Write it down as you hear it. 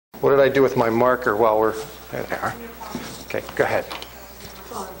What did I do with my marker while we're... There they are. Okay, go ahead.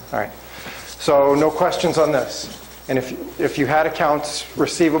 All right. So no questions on this. And if you had accounts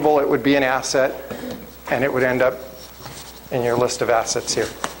receivable, it would be an asset, and it would end up in your list of assets here.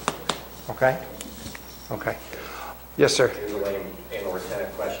 Okay? Okay. Yes, sir? Here's a lame and/or kind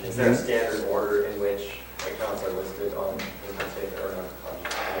of question. Is there a standard order in which accounts are listed on income statement or on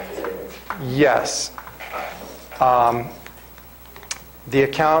financial statements? Yes. The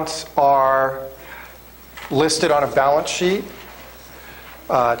accounts are listed on a balance sheet,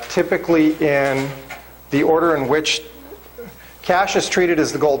 typically in the order in which cash is treated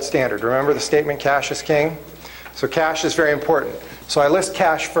as the gold standard. Remember the statement, cash is king? So cash is very important. So I list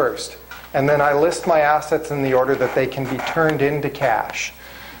cash first, and then I list my assets in the order that they can be turned into cash.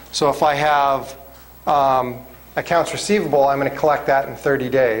 So if I have accounts receivable, I'm going to collect that in 30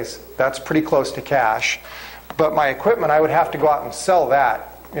 days. That's pretty close to cash. But my equipment, I would have to go out and sell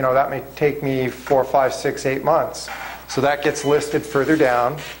that. You know, that may take me 4, 5, 6, 8 months. So that gets listed further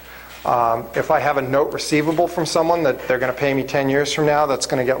down. If I have a note receivable from someone that they're going to pay me 10 years from now, that's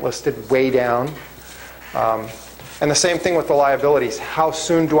going to get listed way down. And the same thing with the liabilities. How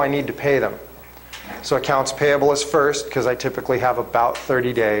soon do I need to pay them? So accounts payable is first, because I typically have about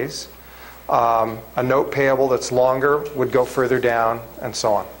 30 days. A note payable that's longer would go further down, and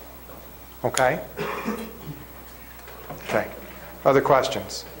so on. Okay? Okay. Other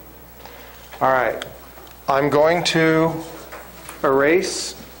questions? All right. I'm going to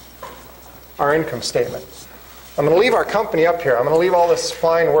erase our income statement. I'm going to leave our company up here. I'm going to leave all this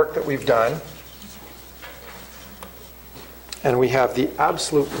fine work that we've done. And we have the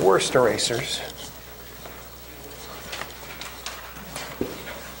absolute worst erasers.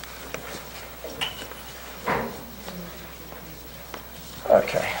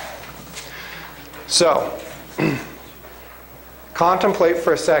 Okay. So, contemplate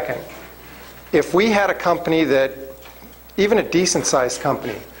for a second. If we had a company that, even a decent sized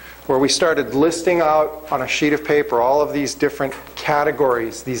company, where we started listing out on a sheet of paper all of these different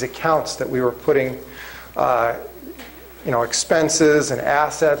categories, these accounts that we were putting expenses and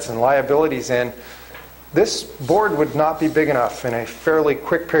assets and liabilities in, this board would not be big enough in a fairly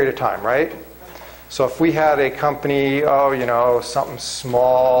quick period of time, right? So if we had a company, something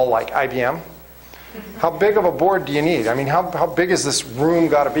small like IBM, how big of a board do you need? I mean, how big is this room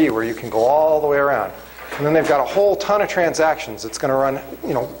got to be where you can go all the way around? And then they've got a whole ton of transactions. It's going to run,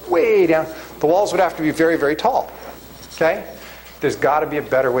 way down. The walls would have to be very, very tall. Okay? There's got to be a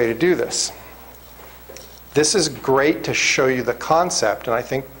better way to do this. This is great to show you the concept, and I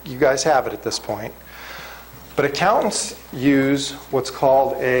think you guys have it at this point. But accountants use what's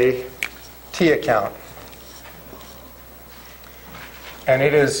called a T account. And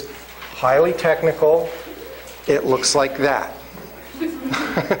it is highly technical. It looks like that.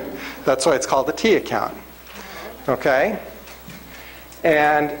 That's why it's called the T account. Okay?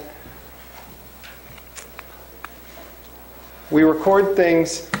 And we record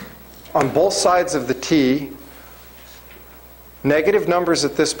things on both sides of the T. Negative numbers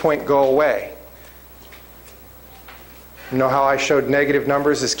at this point go away. You know how I showed negative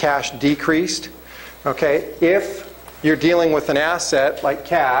numbers as cash decreased? Okay? If you're dealing with an asset like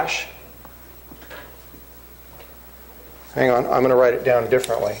cash, hang on, I'm going to write it down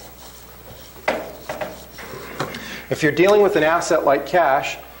differently. If you're dealing with an asset like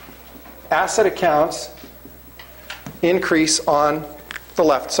cash, asset accounts increase on the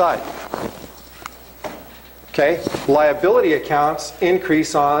left side. Okay? Liability accounts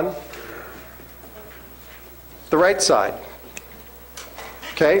increase on the right side.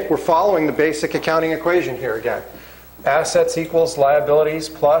 Okay? We're following the basic accounting equation here again. Assets equals liabilities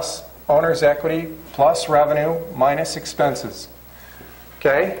plus owner's equity plus revenue minus expenses.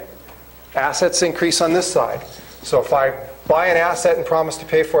 Okay? Assets increase on this side. So if I buy an asset and promise to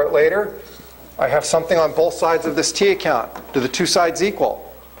pay for it later, I have something on both sides of this T account. Do the two sides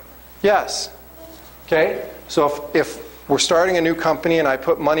equal? Yes. Okay? So if we're starting a new company and I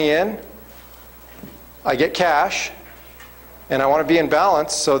put money in, I get cash, and I want to be in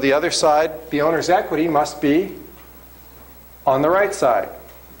balance, so the other side, the owner's equity, must be on the right side.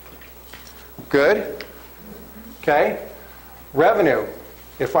 Good? Okay? Revenue.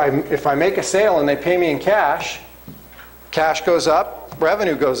 If I make a sale and they pay me in cash, cash goes up,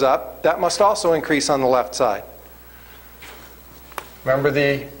 revenue goes up, that must also increase on the left side. Remember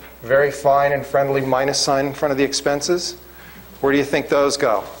the very fine and friendly minus sign in front of the expenses? Where do you think those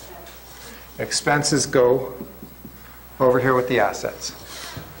go? Expenses go over here with the assets.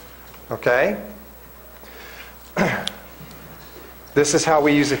 Okay? This is how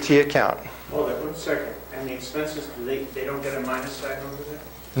we use a T account. Hold it 1 second. And the expenses, they don't get a minus sign over there?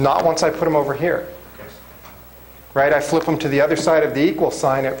 Not once I put them over here. Right? I flip them to the other side of the equal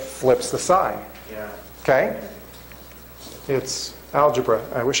sign, it flips the sign. Yeah. Okay? It's algebra.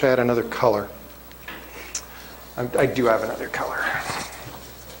 I wish I had another color. I do have another color.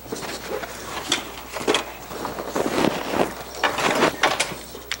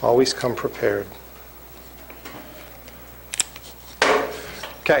 Always come prepared.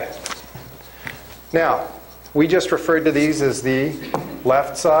 Okay. Now, we just referred to these as the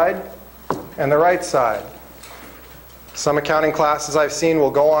left side and the right side. Some accounting classes I've seen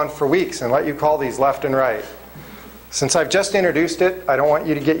will go on for weeks and let you call these left and right. Since I've just introduced it, I don't want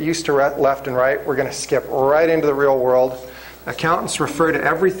you to get used to left and right. We're going to skip right into the real world. Accountants refer to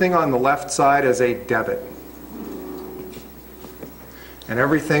everything on the left side as a debit, and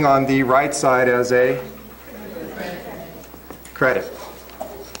everything on the right side as a credit.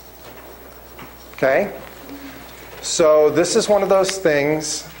 Okay? So this is one of those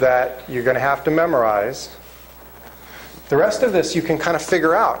things that you're going to have to memorize. The rest of this you can kind of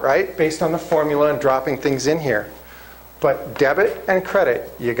figure out, right? Based on the formula and dropping things in here. But debit and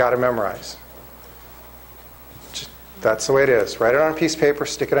credit, you got to memorize. That's the way it is. Write it on a piece of paper,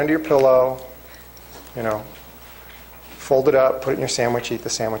 stick it under your pillow, you know, fold it up, put it in your sandwich, eat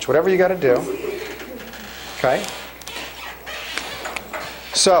the sandwich, whatever you got to do. Okay?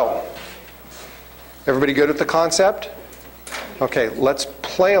 So, everybody good with the concept? Okay, let's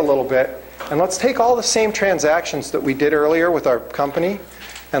play a little bit. And let's take all the same transactions that we did earlier with our company,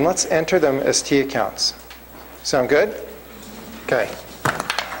 and let's enter them as T accounts. Sound good? Okay.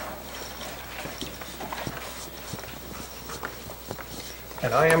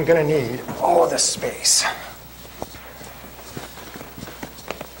 And I am going to need all of this space.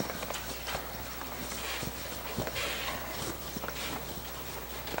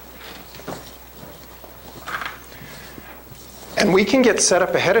 And we can get set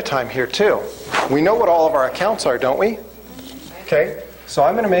up ahead of time here too. We know what all of our accounts are, don't we? Okay, so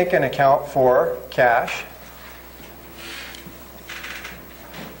I'm going to make an account for cash.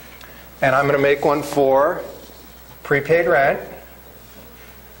 And I'm going to make one for prepaid rent.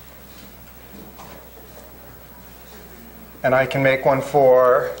 And I can make one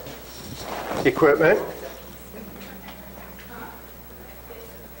for equipment.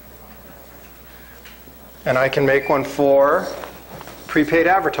 And I can make one for prepaid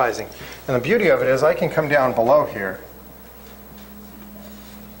advertising. And the beauty of it is I can come down below here.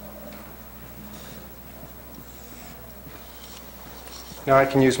 Now I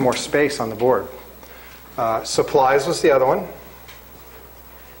can use more space on the board. Supplies was the other one.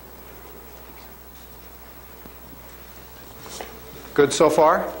 Good so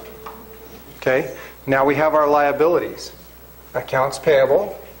far? Okay. Now we have our liabilities. Accounts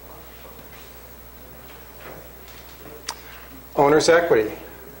payable. Owner's equity.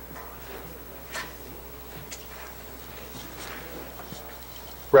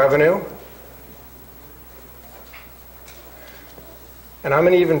 Revenue. And I'm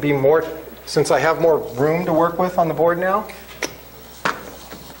going to even be more, since I have more room to work with on the board now,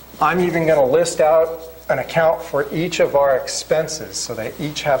 I'm even going to list out an account for each of our expenses so they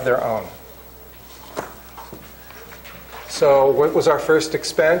each have their own. So what was our first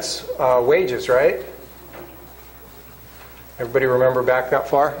expense? Wages, right? Everybody remember back that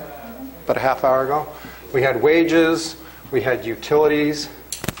far? About a half hour ago? We had wages, we had utilities.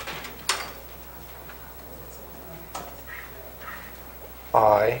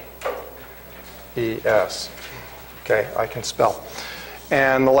 I-E-S. Okay, I can spell.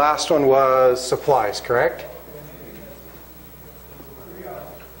 And the last one was supplies, correct?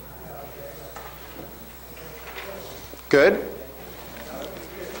 Good?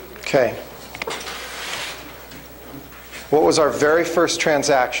 Okay. What was our very first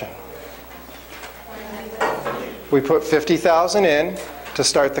transaction? We put $50,000 in to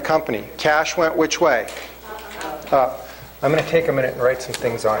start the company. Cash went which way? Up. I'm going to take a minute and write some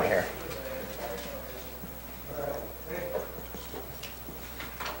things on here.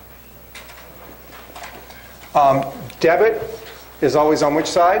 Debit is always on which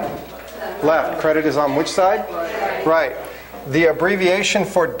side? Left. Credit is on which side? Right. The abbreviation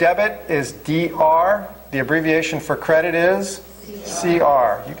for debit is DR. The abbreviation for credit is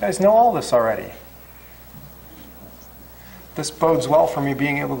CR. You guys know all this already. This bodes well for me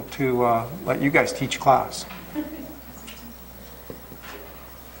being able to let you guys teach class.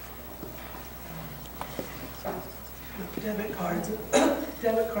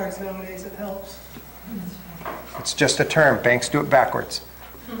 Debit cards nowadays, it helps. It's just a term. Banks do it backwards.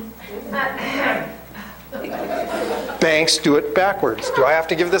 Banks do it backwards. Do I have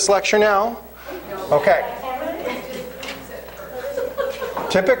to give this lecture now? Okay.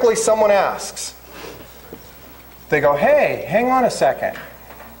 Typically someone asks, they go, hey, hang on a second.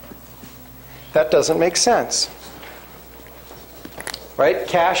 That doesn't make sense. Right?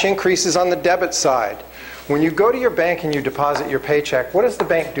 Cash increases on the debit side. When you go to your bank and you deposit your paycheck, what does the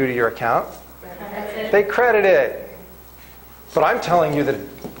bank do to your account? They credit it. But I'm telling you that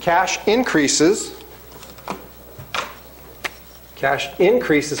cash increases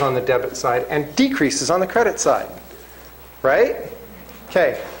on the debit side and decreases on the credit side. Right?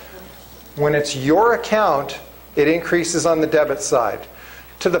 Okay. When it's your account, it increases on the debit side.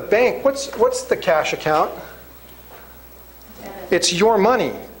 To the bank, what's the cash account? It's your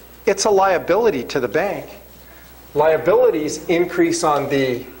money. It's a liability to the bank. Liabilities increase on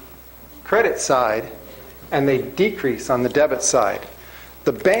the credit side and they decrease on the debit side.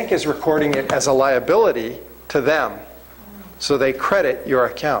 The bank is recording it as a liability to them, so they credit your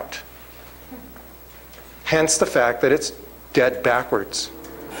account. Hence the fact that it's dead backwards.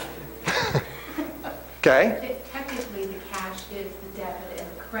 Okay? Technically, the cash is the debit and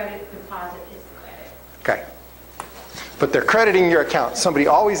the credit deposit is the credit. Okay. But they're crediting your account. Somebody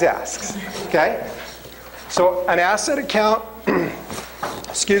always asks. Okay? So an asset account, an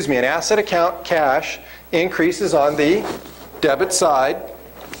asset account cash increases on the debit side.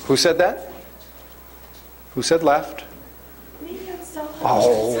 Who said that? Who said left?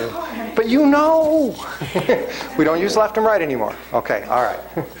 Oh, but you know. We don't use left and right anymore. Okay, all right.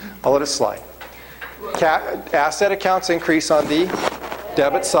 I'll let it slide. Asset accounts increase on the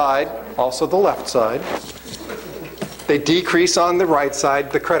debit side, also the left side. They decrease on the right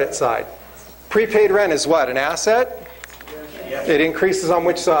side, the credit side. Prepaid rent is what? An asset? It increases on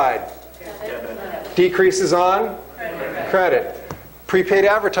which side? Decreases on credit. Prepaid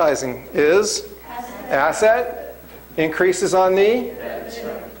advertising is asset, increases on the,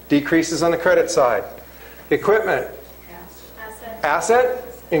 decreases on the credit side. Equipment, asset,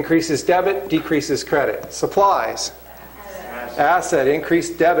 increases debit, decreases credit. Supplies, asset,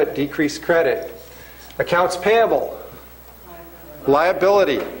 increased debit, decreased credit. Accounts payable,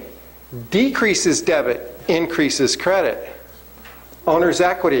 liability, decreases debit, increases credit. Owner's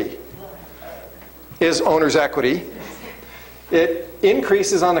equity is owner's equity. It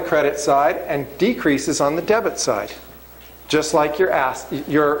increases on the credit side and decreases on the debit side, just like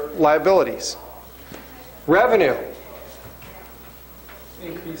your liabilities. Revenue.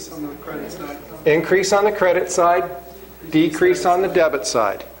 Increase on the credit side. Increase on the credit side, decrease on the debit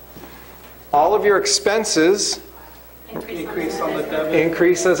side. All of your expenses Increase on the debit.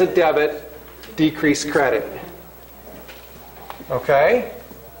 increase as a debit, decrease credit. Okay?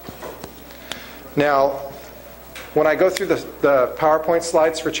 Now, when I go through the PowerPoint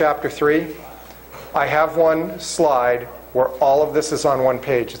slides for Chapter 3, I have one slide where all of this is on one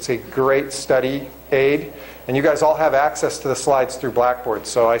page. It's a great study aid. And you guys all have access to the slides through Blackboard,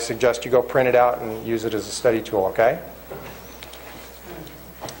 so I suggest you go print it out and use it as a study tool, okay?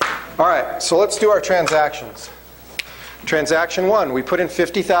 All right, so let's do our transactions. Transaction 1, we put in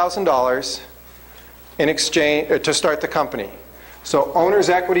 $50,000 in exchange to start the company. So owner's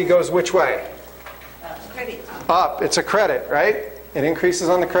equity goes which way? Credit. Up. It's a credit, right? It increases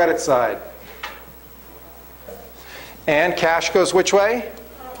on the credit side. And cash goes which way?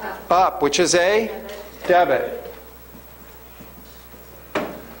 Up, which is a debit.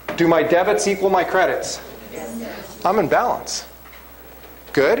 Do my debits equal my credits? I'm in balance.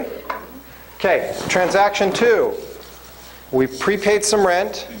 Good. Okay, transaction 2. We prepaid some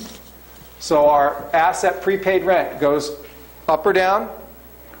rent. So our asset prepaid rent goes up or down?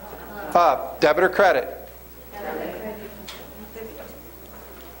 Up. Debit or credit?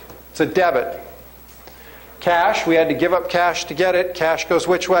 It's a debit. Cash, we had to give up cash to get it. Cash goes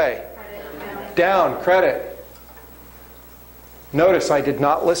which way? Down. Credit. Notice I did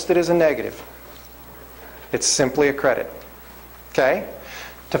not list it as a negative. It's simply a credit. Okay?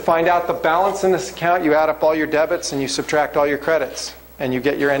 To find out the balance in this account, you add up all your debits and you subtract all your credits, and you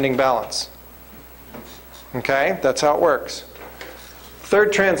get your ending balance. Okay? That's how it works.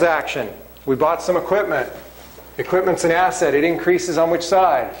 Third transaction. We bought some equipment. Equipment's an asset. It increases on which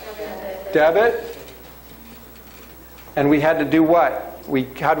side? Debit. And we had to do what?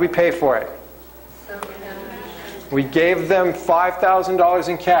 How did we pay for it? We gave them $5,000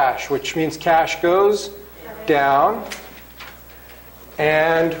 in cash, which means cash goes down.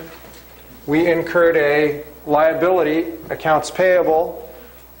 And we incurred a liability, accounts payable,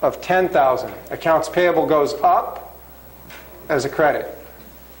 of $10,000. Accounts payable goes up as a credit.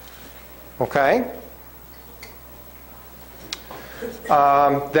 Okay?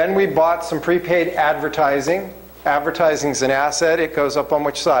 Then we bought some prepaid advertising. Advertising's an asset. It goes up on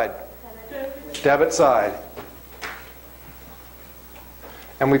which side? Debit side.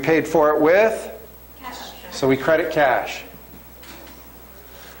 And we paid for it with? Cash. So we credit cash.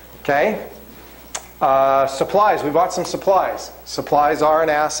 Okay? Supplies. We bought some supplies. Supplies are an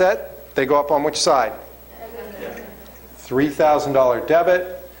asset. They go up on which side? $3,000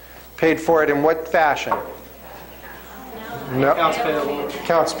 debit. Paid for it in what fashion? No. Accounts payable.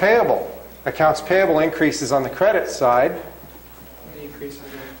 Accounts payable. Accounts payable increases on the credit side. Decreases in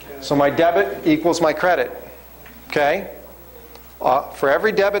cash. So my debit equals my credit. Okay? For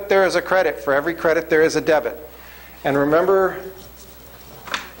every debit there is a credit. For every credit there is a debit. And remember,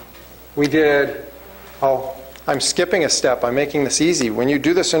 we did, oh, I'm skipping a step. I'm making this easy. When you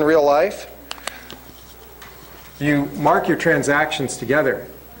do this in real life, you mark your transactions together.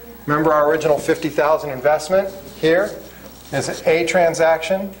 Remember our original $50,000 investment here? There's an A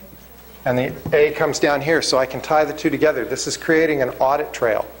transaction, and the A comes down here, so I can tie the two together. This is creating an audit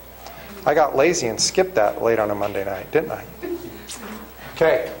trail. I got lazy and skipped that late on a Monday night, didn't I?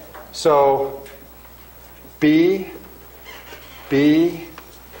 Okay, so B,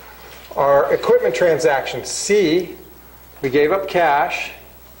 our equipment transactions. C, we gave up cash,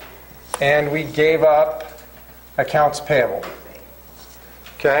 and we gave up accounts payable.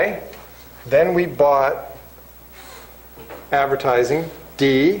 Okay, then we bought advertising.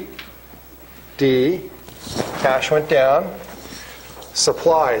 D, cash went down.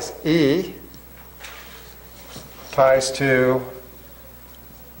 Supplies. E ties to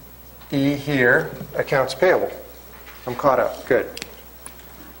E here, accounts payable. I'm caught up. Good.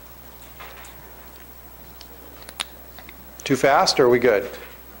 Too fast, or are we good?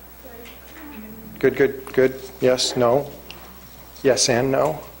 Good, good, good. Yes, no? Yes and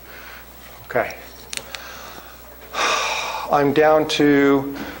no? Okay. I'm down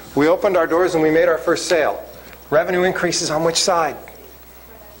to, we opened our doors and we made our first sale. Revenue increases on which side?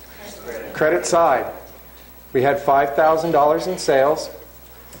 Credit side. We had $5,000 in sales,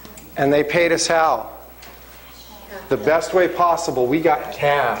 and they paid us how? The best way possible. We got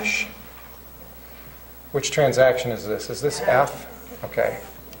cash. Which transaction is this? Is this F? Okay.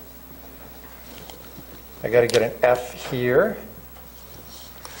 I got to get an F here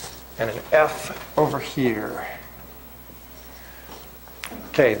and an F over here.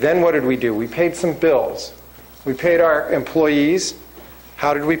 Okay, then what did we do? We paid some bills. We paid our employees.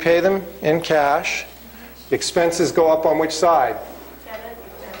 How did we pay them? In cash. Expenses go up on which side?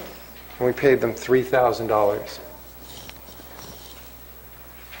 And we paid them $3,000.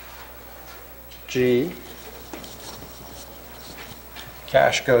 G.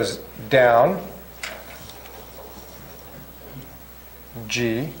 Cash goes down.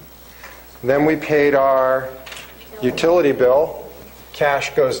 G. Then we paid our utility bill.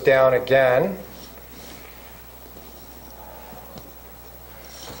 Cash goes down again.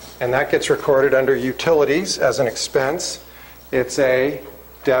 And that gets recorded under utilities as an expense. It's a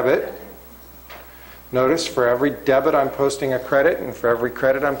debit. Notice for every debit I'm posting a credit, and for every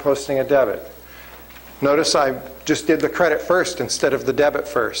credit I'm posting a debit. Notice I just did the credit first instead of the debit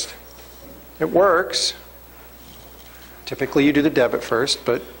first. It works. Typically you do the debit first,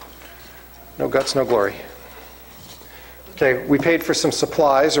 but no guts, no glory. Okay, we paid for some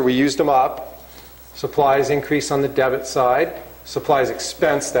supplies, or we used them up. Supplies increase on the debit side. Supplies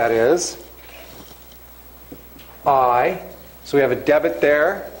expense, that is. I. So we have a debit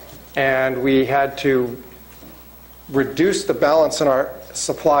there, and we had to reduce the balance in our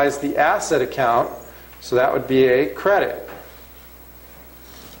supplies, the asset account, so that would be a credit.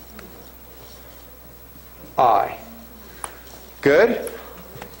 I. Good?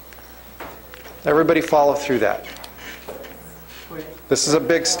 Everybody follow through that. This is a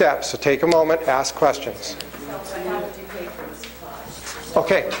big step, so take a moment, ask questions.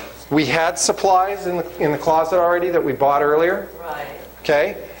 Okay, we had supplies in the closet already that we bought earlier. Right.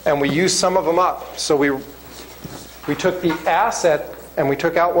 Okay, and we used some of them up. So we took the asset and we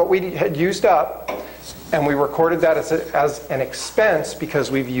took out what we had used up, and we recorded that as an expense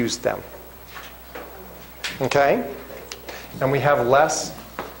because we've used them. Okay? And we have less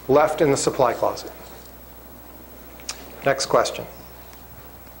left in the supply closet. Next question.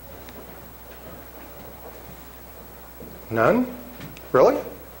 None? Really?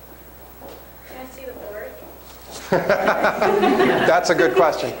 Can I see the board? That's a good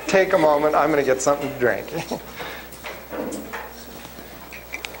question. Take a moment. I'm going to get something to drink.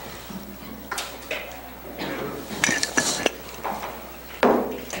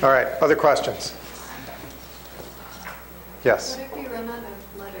 All right, other questions? Yes? What if you run out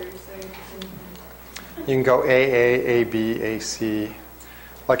of letters? You can go A, B, A, C,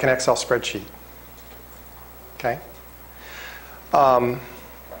 like an Excel spreadsheet. Okay?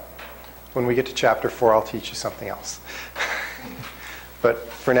 When we get to chapter 4, I'll teach you something else. But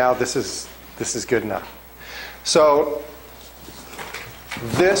for now, this is good enough. So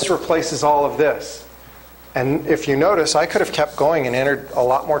this replaces all of this. And if you notice, I could have kept going and entered a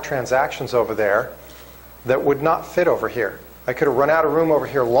lot more transactions over there that would not fit over here. I could have run out of room over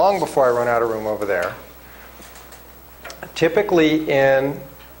here long before I run out of room over there. Typically in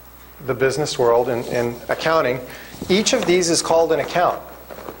the business world, in accounting, each of these is called an account.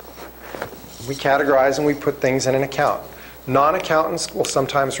 We categorize and we put things in an account. Non-accountants will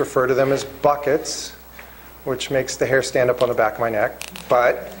sometimes refer to them as buckets, which makes the hair stand up on the back of my neck,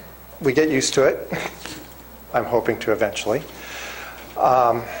 but we get used to it. I'm hoping to eventually.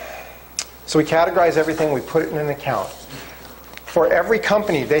 So we categorize everything, we put it in an account. For every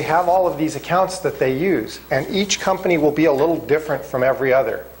company, they have all of these accounts that they use, and each company will be a little different from every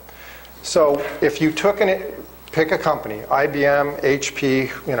other. So if you pick a company, IBM,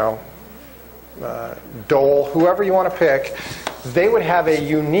 HP, Dole, whoever you want to pick, they would have a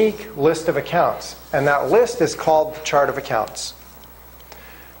unique list of accounts, and that list is called the chart of accounts.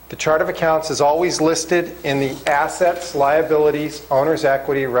 The chart of accounts is always listed in the assets, liabilities, owner's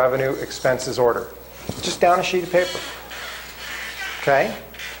equity, revenue, expenses order. Just down a sheet of paper. Okay?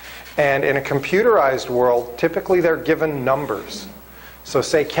 And in a computerized world, typically they're given numbers. So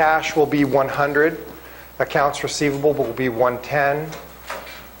say cash will be 100, accounts receivable will be 110,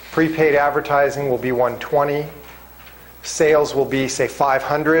 prepaid advertising will be 120, sales will be, say,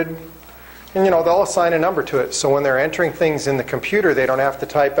 500. And they'll assign a number to it. So when they're entering things in the computer, they don't have to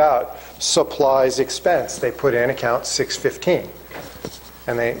type out supplies expense. They put in account 615.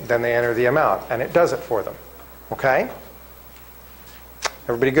 And then they enter the amount. And it does it for them. Okay?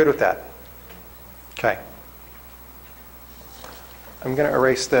 Everybody good with that? Okay. I'm going to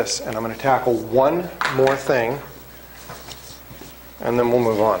erase this, and I'm going to tackle one more thing, and then we'll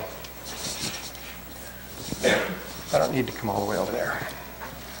move on. I don't need to come all the way over there.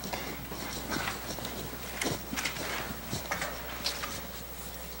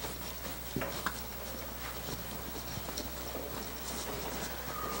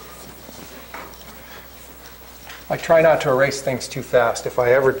 I try not to erase things too fast. If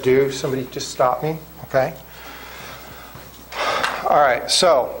I ever do, somebody just stop me, okay? All right,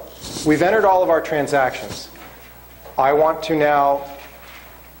 so we've entered all of our transactions. I want to now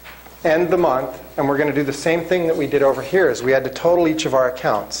end the month, and we're going to do the same thing that we did over here, is we had to total each of our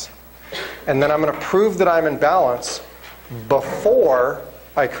accounts. And then I'm going to prove that I'm in balance before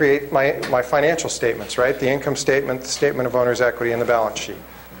I create my financial statements, right? The income statement, the statement of owner's equity, and the balance sheet.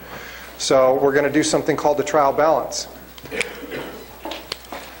 So we're going to do something called the trial balance.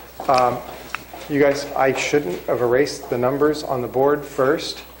 You guys, I shouldn't have erased the numbers on the board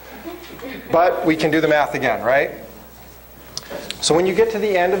first, but we can do the math again, right? So when you get to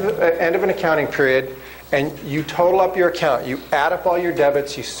the end of an accounting period and you total up your account, you add up all your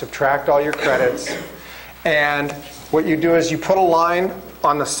debits, you subtract all your credits, and what you do is you put a line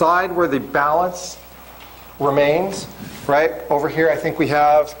on the side where the balance remains, right? Over here I think we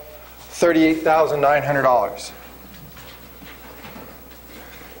have $38,900.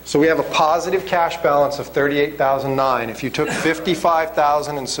 So we have a positive cash balance of $38,900. If you took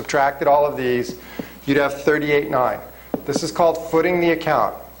 $55,000 and subtracted all of these, you'd have $38,900. This is called footing the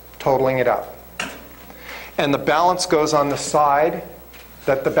account, totaling it up. And the balance goes on the side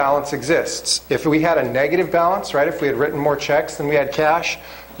that the balance exists. If we had a negative balance, right, if we had written more checks than we had cash,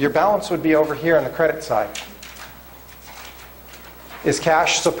 your balance would be over here on the credit side. Is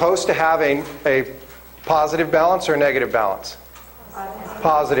cash supposed to have a positive balance or a negative balance?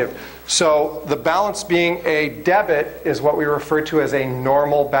 Positive. So the balance being a debit is what we refer to as a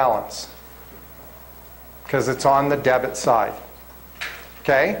normal balance, because it's on the debit side.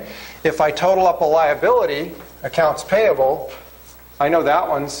 Okay? If I total up a liability, accounts payable, I know that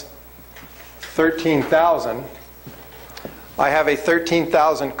one's $13,000. I have a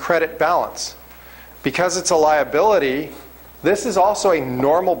 $13,000 credit balance. Because it's a liability, this is also a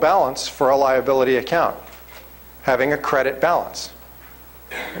normal balance for a liability account, having a credit balance.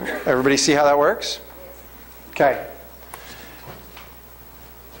 Everybody see how that works? Okay.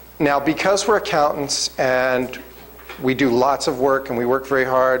 Now, because we're accountants and we do lots of work and we work very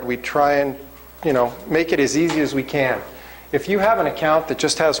hard, we try and, make it as easy as we can. If you have an account that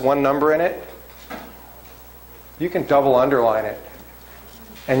just has one number in it, you can double underline it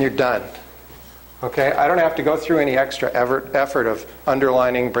and you're done. Okay, I don't have to go through any extra effort of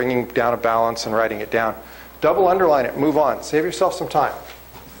underlining, bringing down a balance, and writing it down. Double underline it, move on. Save yourself some time.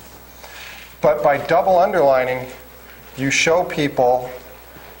 But by double underlining, you show people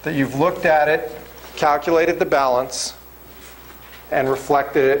that you've looked at it, calculated the balance, and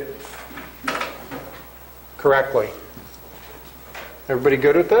reflected it correctly. Everybody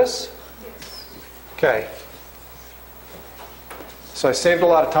good with this? Okay. So I saved a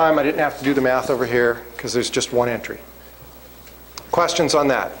lot of time. I didn't have to do the math over here because there's just one entry. Questions on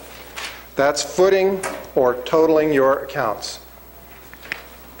that? That's footing or totaling your accounts.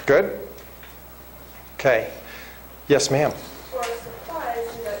 Good? Okay. Yes, ma'am. For supplies,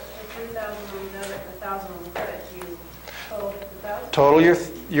 you got 3,000 on the debit, 1,000 on the credit. You total the 1,000? Total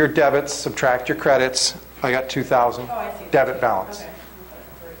your debits, subtract your credits. I got 2,000 Oh, I see. debit balance. Okay.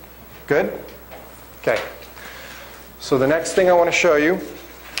 Good? Okay. So the next thing I want to show you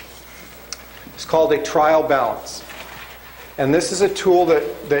is called a trial balance. And this is a tool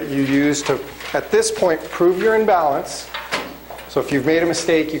that you use to, at this point, prove you're in balance. So if you've made a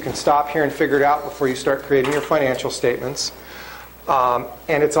mistake, you can stop here and figure it out before you start creating your financial statements. And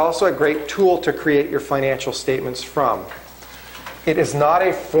it's also a great tool to create your financial statements from. It is not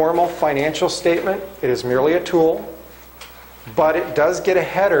a formal financial statement. It is merely a tool. But it does get a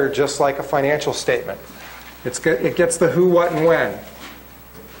header just like a financial statement. It gets the who, what, and when.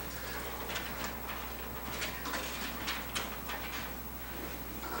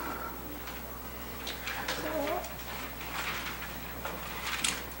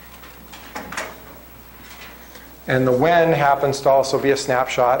 And the when happens to also be a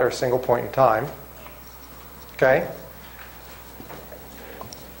snapshot or a single point in time. Okay?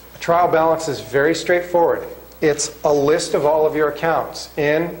 A trial balance is very straightforward. It's a list of all of your accounts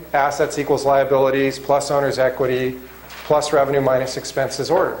in assets equals liabilities plus owner's equity plus revenue minus expenses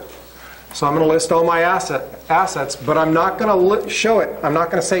order. So I'm going to list all my assets, but I'm not going to show it. I'm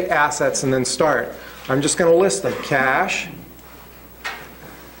not going to say assets and then start. I'm just going to list them. Cash,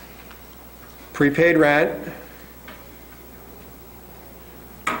 prepaid rent,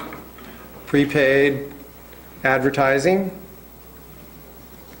 prepaid advertising,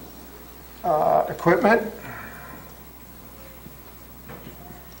 equipment,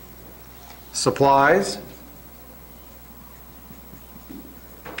 supplies,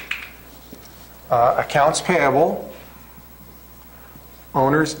 accounts payable,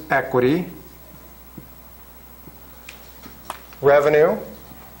 owner's equity, revenue,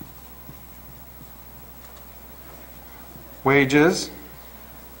 wages,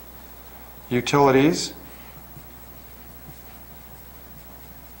 utilities,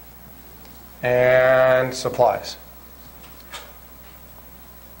 and supplies.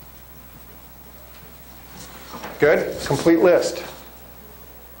 Good? Complete list.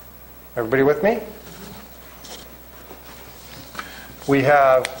 Everybody with me? We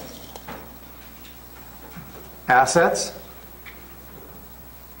have assets,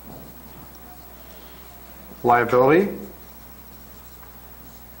 liability,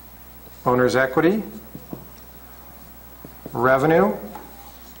 owner's equity, revenue,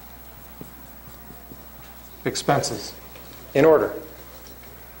 expenses, in order.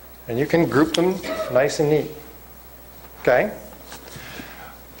 And you can group them nice and neat. Okay?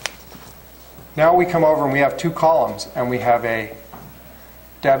 Now we come over and we have two columns, and we have a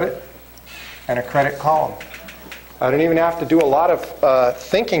debit and a credit column. I don't even have to do a lot of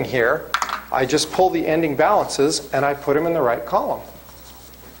thinking here. I just pull the ending balances and I put them in the right column.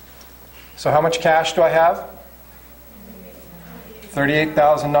 So how much cash do I have?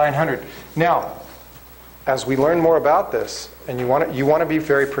 $38,900. Now, as we learn more about this, and you want to be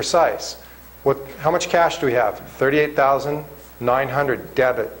very precise, how much cash do we have? $38,900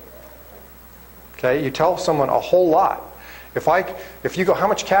 debit. Okay, you tell someone a whole lot. If you go, how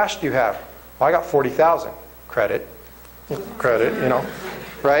much cash do you have? Well, I got 40,000. Credit, you know,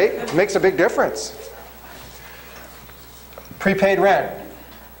 right? It makes a big difference. Prepaid rent,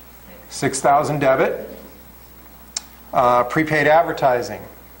 6,000 debit. Prepaid advertising,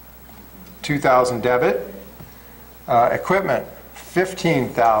 2,000 debit. Equipment,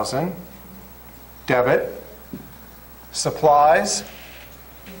 15,000 debit. Supplies,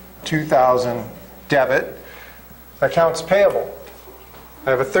 2,000 debit. Accounts payable,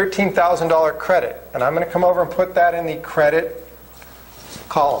 I have a $13,000 credit, and I'm going to come over and put that in the credit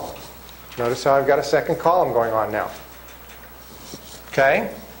column. Notice how I've got a second column going on now.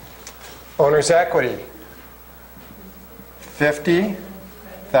 Okay? Owner's equity,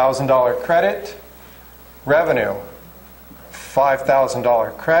 $50,000 credit. Revenue,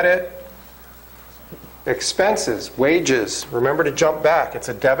 $5,000 credit. Expenses, wages, remember to jump back. It's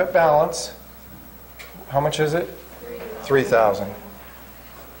a debit balance. How much is it? 3,000.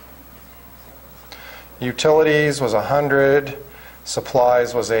 Utilities was 100.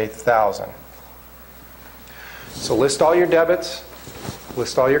 Supplies was 1,000. So list all your debits,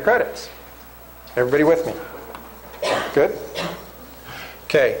 list all your credits. Everybody with me? Good?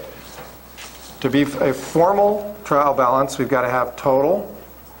 Okay. To be a formal trial balance, we've got to have totals,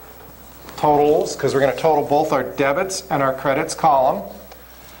 because we're going to total both our debits and our credits column.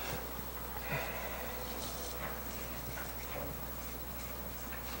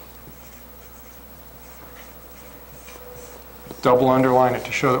 Double underline it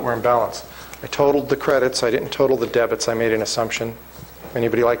to show that we're in balance. I totaled the credits. I didn't total the debits. I made an assumption.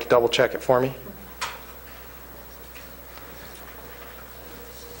 Anybody like to double check it for me?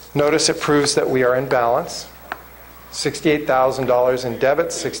 Notice it proves that we are in balance. $68,000 in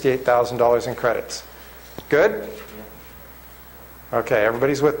debits, $68,000 in credits. Good? Okay,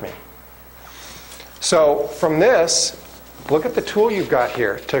 everybody's with me. So from this, look at the tool you've got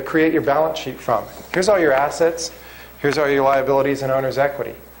here to create your balance sheet from. Here's all your assets. Here's all your liabilities and owner's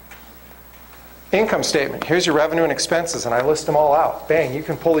equity. Income statement. Here's your revenue and expenses, and I list them all out. Bang, you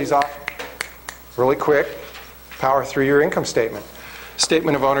can pull these off really quick, power through your income statement.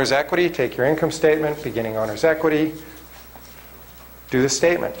 Statement of owner's equity, take your income statement, beginning owner's equity, do the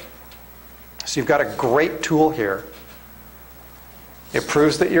statement. So you've got a great tool here. It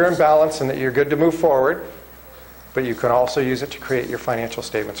proves that you're in balance and that you're good to move forward, but you can also use it to create your financial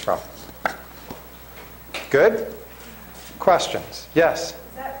statements from. Good? Questions? Yes? Is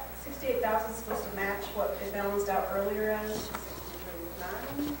that 68,000 supposed to match what it balanced out earlier as?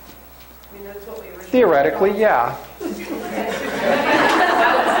 69? I mean, that's what we originally... Theoretically, yeah.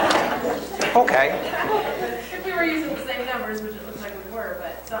 Okay. If we were using the same numbers, which it looks like we were,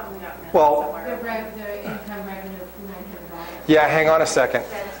 but something got messed Well, somewhere. The income revenue of $900. Yeah, hang on a second.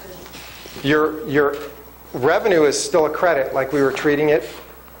 Your revenue is still a credit like we were treating it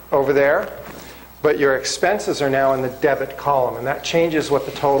over there, but your expenses are now in the debit column, and that changes what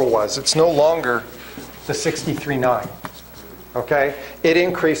the total was. It's no longer the 63.9. Okay? It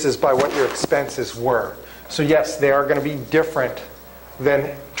increases by what your expenses were. So yes, they are going to be different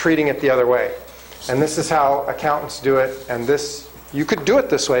than treating it the other way. And this is how accountants do it, and this, you could do it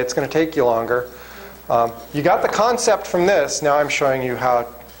this way. It's going to take you longer. You got the concept from this. Now I'm showing you how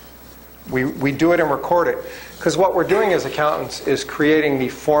we do it and record it. Because what we're doing as accountants is creating the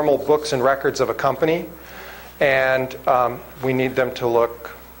formal books and records of a company, and we need them to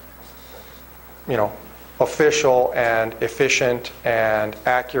look, you know, official and efficient and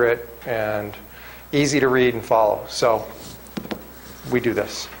accurate and easy to read and follow. So we do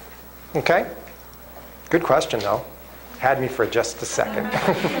this. Okay? Good question, though. Had me for just a second.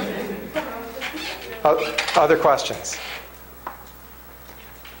 Other questions?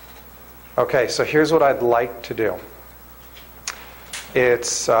 Okay, so here's what I'd like to do.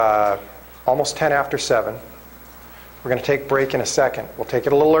 It's almost 10 after 7. We're going to take a break in a second. We'll take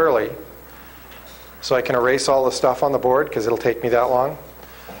it a little early so I can erase all the stuff on the board because it'll take me that long.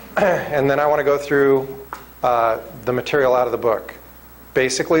 And then I want to go through the material out of the book.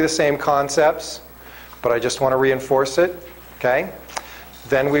 Basically the same concepts, but I just want to reinforce it. Okay?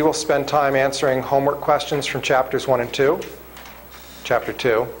 Then we will spend time answering homework questions from chapters 1 and 2, chapter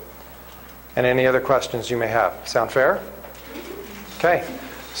 2, and any other questions you may have. Sound fair? Okay.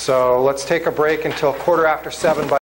 So let's take a break until 7:15.